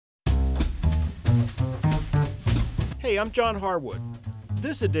Hey, I'm John Harwood.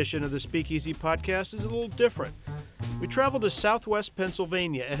 This edition of the Speakeasy podcast is a little different. We traveled to southwest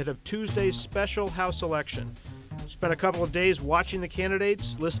Pennsylvania ahead of Tuesday's special House election. Spent a couple of days watching the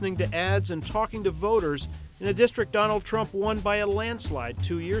candidates, listening to ads, and talking to voters in a district Donald Trump won by a landslide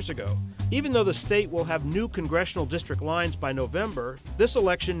 2 years ago. Even though the state will have new congressional district lines by November, this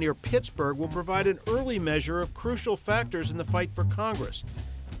election near Pittsburgh will provide an early measure of crucial factors in the fight for Congress.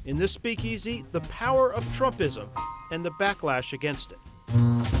 In this Speakeasy, the power of Trumpism and the backlash against it.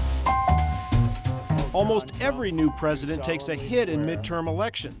 Almost every new president takes a hit in midterm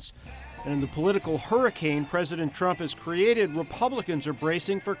elections. And in the political hurricane President Trump has created, Republicans are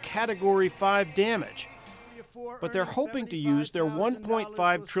bracing for Category 5 damage. But they're hoping to use their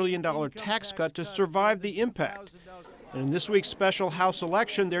 $1.5 trillion tax cut to survive the impact. And in this week's special House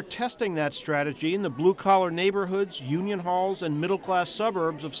election, they're testing that strategy in the blue-collar neighborhoods, union halls, and middle-class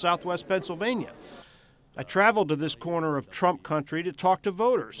suburbs of southwest Pennsylvania. I traveled to this corner of Trump country to talk to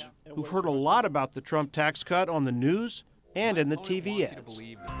voters who've heard a lot about the Trump tax cut on the news and in the TV ads.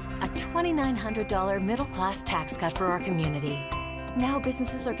 A $2,900 middle-class tax cut for our community. Now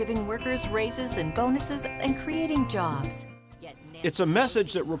businesses are giving workers raises and bonuses and creating jobs. It's a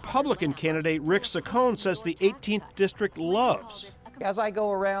message that Republican candidate Rick Saccone says the 18th District loves. As I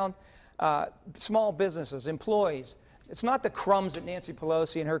go around small businesses, employees, it's not the crumbs that Nancy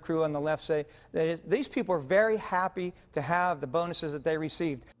Pelosi and her crew on the left say. These people are very happy to have the bonuses that they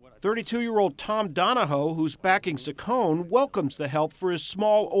received. 32-year-old Tom Donahoe, who's backing Saccone, welcomes the help for his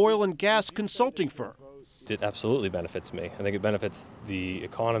small oil and gas consulting firm. It absolutely benefits me. I think it benefits the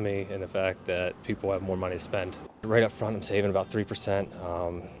economy and the fact that people have more money to spend. Right up front, I'm saving about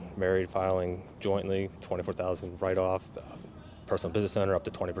 3%. Married, filing jointly, $24,000 write-off. Personal business owner, up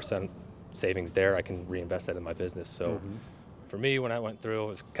to 20% savings there. I can reinvest that in my business. So for me, when I went through, it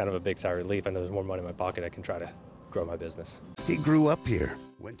was kind of a big sigh of relief. I know there's more money in my pocket. I can try to grow my business. He grew up here.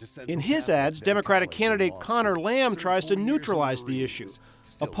 In his ads, Democratic candidate Connor Lamb tries to neutralize the issue,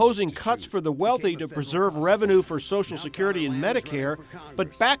 opposing cuts for the wealthy to preserve revenue for Social Security and Medicare,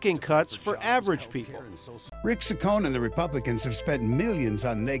 but backing cuts for average people. Rick Saccone and the Republicans have spent millions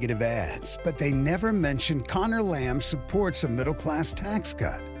on negative ads, but they never mention Connor Lamb supports a middle-class tax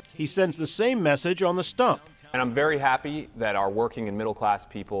cut. He sends the same message on the stump. And I'm very happy that our working and middle-class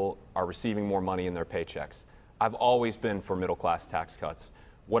people are receiving more money in their paychecks. I've always been for middle-class tax cuts.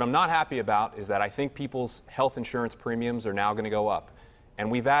 What I'm not happy about is that I think people's health insurance premiums are now going to go up. And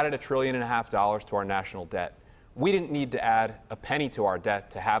we've added $1.5 trillion to our national debt. We didn't need to add a penny to our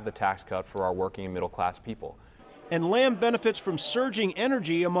debt to have the tax cut for our working and middle-class people. And Lamb benefits from surging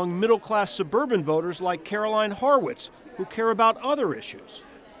energy among middle-class suburban voters like Caroline Harwitz, who care about other issues.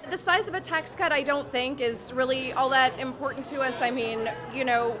 The size of a tax cut, I don't think, is really all that important to us. I mean,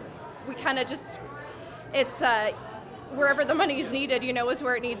 we kind of just, it's wherever the money is needed, is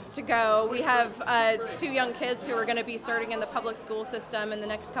where it needs to go. We have 2 young kids who are going to be starting in the public school system in the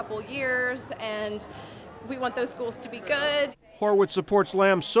next couple years, and we want those schools to be good. Horwitz supports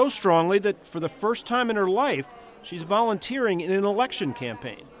Lamb so strongly that for the first time in her life, she's volunteering in an election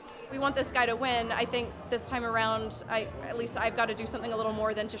campaign. We want this guy to win. I think this time around, I've got to do something a little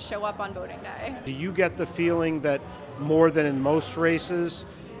more than just show up on voting day. Do you get the feeling that more than in most races,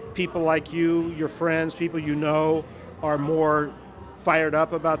 people like you, your friends, people you know, are more fired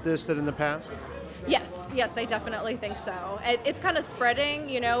up about this than in the past? Yes, I definitely think so. It's kind of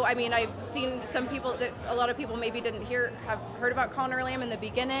spreading, I mean, I've seen some people that a lot of people maybe didn't have heard about Connor Lamb in the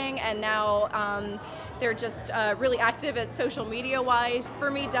beginning, and now they're just really active at social media-wise. For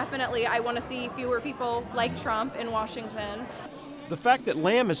me, definitely, I want to see fewer people like Trump in Washington. The fact that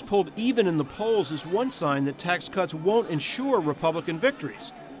Lamb has pulled even in the polls is one sign that tax cuts won't ensure Republican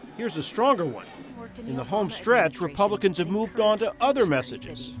victories. Here's a stronger one. In the home stretch, Republicans have moved on to other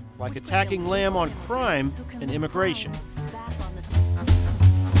messages, like attacking Lamb on crime and immigration.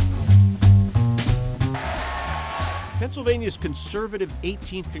 Pennsylvania's conservative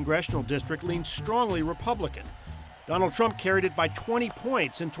 18th Congressional District leans strongly Republican. Donald Trump carried it by 20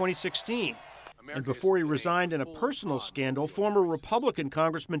 points in 2016. And before he resigned in a personal scandal, former Republican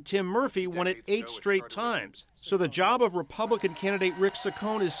Congressman Tim Murphy won it 8 straight times. So the job of Republican candidate Rick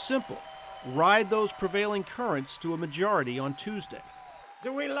Saccone is simple. Ride those prevailing currents to a majority on Tuesday.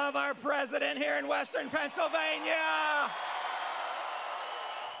 Do we love our president here in Western Pennsylvania?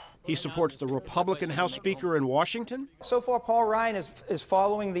 He supports the Republican House Speaker in Washington. So far, Paul Ryan is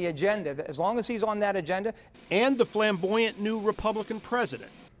following the agenda. As long as he's on that agenda. And the flamboyant new Republican president.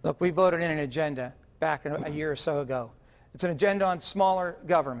 Look, we voted in an agenda back a year or so ago. It's an agenda on smaller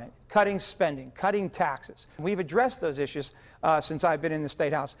government, cutting spending, cutting taxes. We've addressed those issues since I've been in the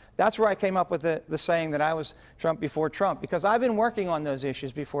State House. That's where I came up with the saying that I was Trump before Trump, because I've been working on those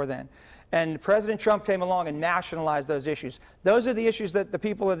issues before then. And President Trump came along and nationalized those issues. Those are the issues that the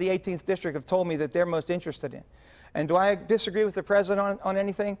people of the 18th District have told me that they're most interested in. And do I disagree with the president on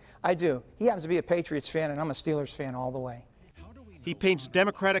anything? I do. He happens to be a Patriots fan, and I'm a Steelers fan all the way. He paints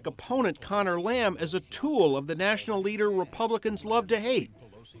Democratic opponent Connor Lamb as a tool of the national leader Republicans love to hate,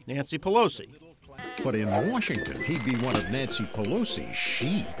 Nancy Pelosi. But in Washington, he'd be one of Nancy Pelosi's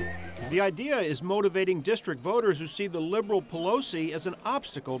sheep. The idea is motivating district voters who see the liberal Pelosi as an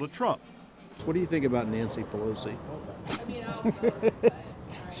obstacle to Trump. What do you think about Nancy Pelosi?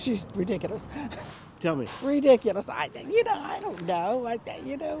 She's ridiculous. Tell me. Ridiculous. I don't know.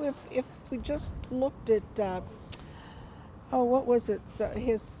 If we just looked at, what was it?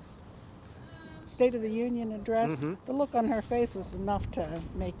 His State of the Union address. Mm-hmm. The look on her face was enough to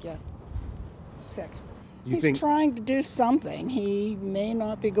make you sick. He's trying to do something. He may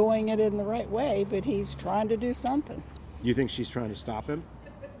not be going it in the right way, but he's trying to do something. You think she's trying to stop him?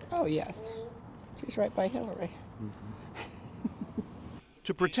 Oh, yes. She's right by Hillary. Mm-hmm.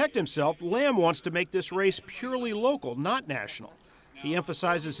 To protect himself, Lamb wants to make this race purely local, not national. He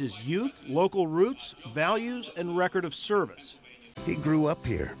emphasizes his youth, local roots, values, and record of service. He grew up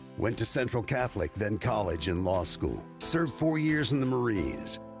here, went to Central Catholic, then college and law school, served 4 years in the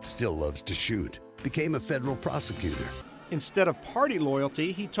Marines, still loves to shoot, became a federal prosecutor. Instead of party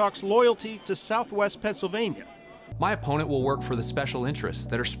loyalty, he talks loyalty to Southwest Pennsylvania. My opponent will work for the special interests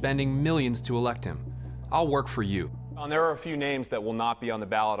that are spending millions to elect him. I'll work for you. There are a few names that will not be on the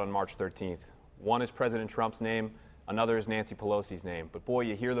ballot on March 13th. One is President Trump's name, another is Nancy Pelosi's name. But boy,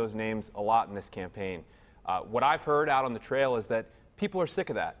 you hear those names a lot in this campaign. What I've heard out on the trail is that people are sick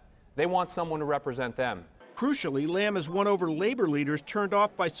of that. They want someone to represent them. Crucially, Lamb has won over labor leaders turned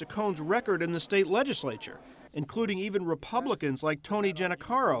off by Saccone's record in the state legislature, including even Republicans like Tony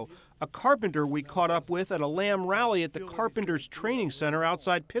Giannacaro, a carpenter we caught up with at a Lamb rally at the Carpenters Training Center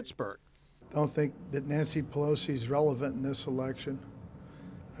outside Pittsburgh. I don't think that Nancy Pelosi is relevant in this election.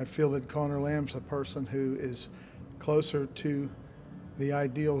 I feel that Connor Lamb's a person who is closer to the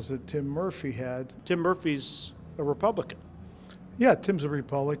ideals that Tim Murphy had. Tim Murphy's a Republican. Yeah, Tim's a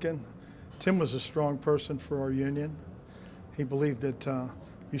Republican. Tim was a strong person for our union. He believed that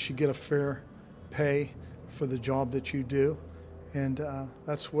you should get a fair pay for the job that you do. And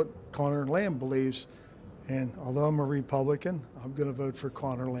that's what Connor Lamb believes. And although I'm a Republican, I'm going to vote for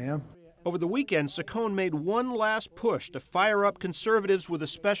Connor Lamb. Over the weekend, Saccone made one last push to fire up conservatives with a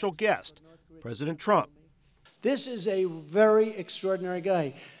special guest, President Trump. This is a very extraordinary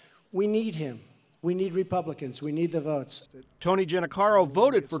guy. We need him. We need Republicans. We need the votes. Tony Giannacaro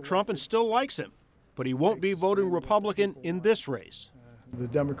voted for Trump and still likes him, but he won't be voting Republican in this race. The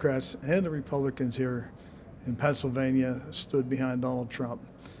Democrats and the Republicans here in Pennsylvania stood behind Donald Trump.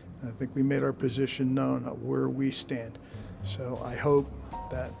 I think we made our position known where we stand. So I hope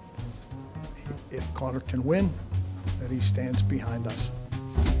that if Connor can win, that he stands behind us.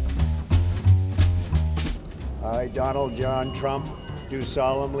 I, Donald John Trump, do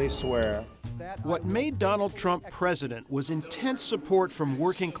solemnly swear. What made Donald Trump president was intense support from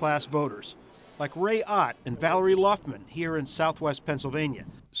working-class voters, like Ray Ott and Valerie Luffman here in southwest Pennsylvania.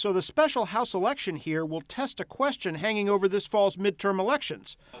 So the special House election here will test a question hanging over this fall's midterm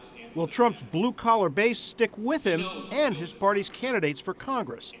elections. Will Trump's blue-collar base stick with him and his party's candidates for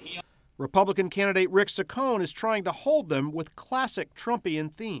Congress? Republican candidate Rick Saccone is trying to hold them with classic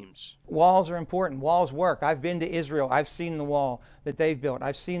Trumpian themes. Walls are important. Walls work. I've been to Israel. I've seen the wall that they've built.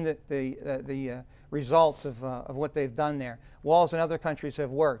 I've seen the results of what they've done there. Walls in other countries have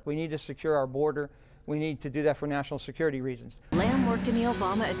worked. We need to secure our border. We need to do that for national security reasons. Lamb worked in the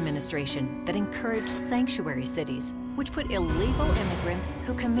Obama administration that encouraged sanctuary cities, which put illegal immigrants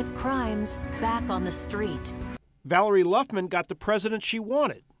who commit crimes back on the street. Valerie Luffman got the president she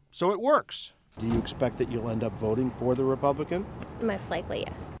wanted. So it works. Do you expect that you'll end up voting for the Republican? Most likely,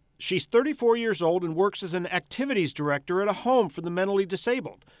 yes. She's 34 years old and works as an activities director at a home for the mentally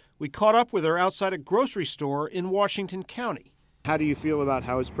disabled. We caught up with her outside a grocery store in Washington County. How do you feel about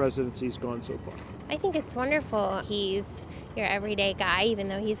how his presidency's gone so far? I think it's wonderful. He's your everyday guy, even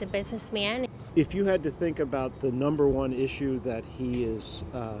though he's a businessman. If you had to think about the number one issue that he is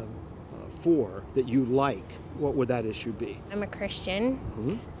for, that you like, what would that issue be? I'm a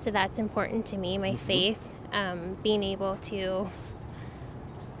Christian, so that's important to me, my faith. Being able to,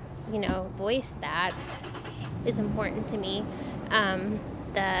 voice that is important to me.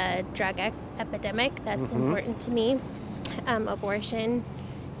 The drug epidemic, that's important to me. Abortion,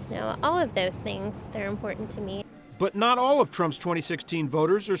 all of those things, they're important to me. But not all of Trump's 2016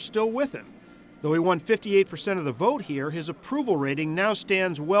 voters are still with him. Though he won 58% of the vote here, his approval rating now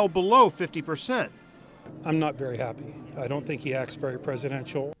stands well below 50%. I'm not very happy. I don't think he acts very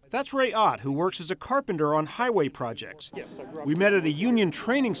presidential. That's Ray Ott, who works as a carpenter on highway projects. We met at a union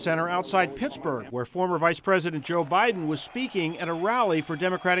training center outside Pittsburgh, where former Vice President Joe Biden was speaking at a rally for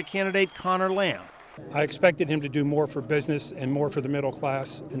Democratic candidate Connor Lamb. I expected him to do more for business and more for the middle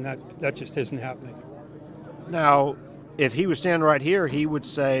class, and that just isn't happening. Now, if he was standing right here, he would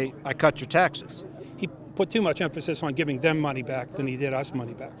say, I cut your taxes. He put too much emphasis on giving them money back than he did us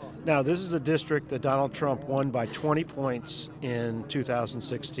money back. Now, this is a district that Donald Trump won by 20 points in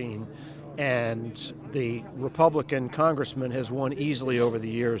 2016, and the Republican congressman has won easily over the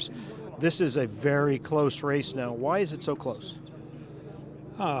years. This is a very close race now. Why is it so close?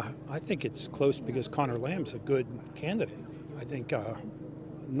 I think it's close because Connor Lamb's a good candidate. I think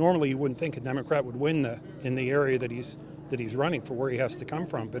normally you wouldn't think a Democrat would win in the area that he's running for, where he has to come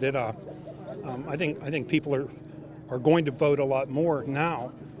from. But I think people are going to vote a lot more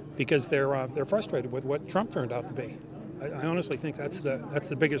now because they're frustrated with what Trump turned out to be. I honestly think that's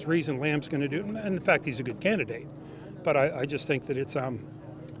the biggest reason Lamb's going to do it. And in fact, he's a good candidate. But I just think that it's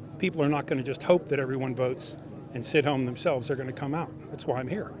people are not going to just hope that everyone votes and sit home themselves. They're going to come out. That's why I'm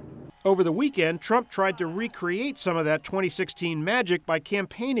here. Over the weekend, Trump tried to recreate some of that 2016 magic by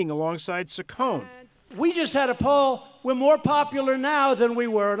campaigning alongside Saccone. We just had a poll. We're more popular now than we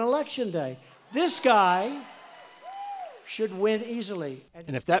were on Election Day. This guy should win easily.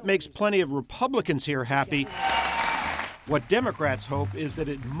 And if that makes plenty of Republicans here happy, what Democrats hope is that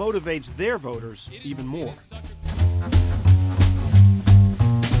it motivates their voters even more.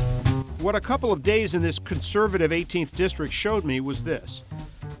 What a couple of days in this conservative 18th district showed me was this.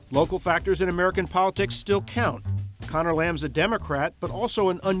 Local factors in American politics still count. Connor Lamb's a Democrat, but also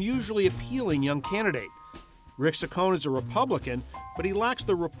an unusually appealing young candidate. Rick Saccone is a Republican, but he lacks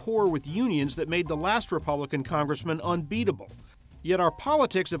the rapport with unions that made the last Republican congressman unbeatable. Yet our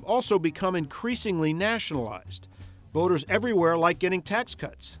politics have also become increasingly nationalized. Voters everywhere like getting tax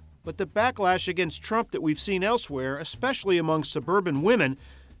cuts. But the backlash against Trump that we've seen elsewhere, especially among suburban women,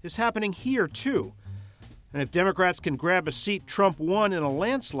 is happening here too. And if Democrats can grab a seat Trump won in a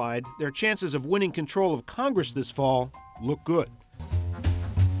landslide, their chances of winning control of Congress this fall look good.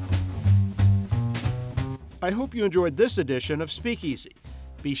 I hope you enjoyed this edition of Speakeasy.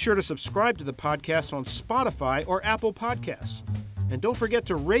 Be sure to subscribe to the podcast on Spotify or Apple Podcasts. And don't forget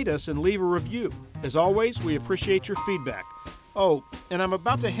to rate us and leave a review. As always, we appreciate your feedback. Oh, and I'm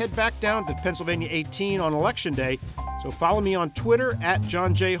about to head back down to Pennsylvania 18 on Election Day, so follow me on Twitter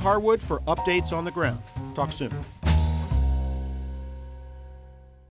 @John J. Harwood for updates on the ground. Talk soon.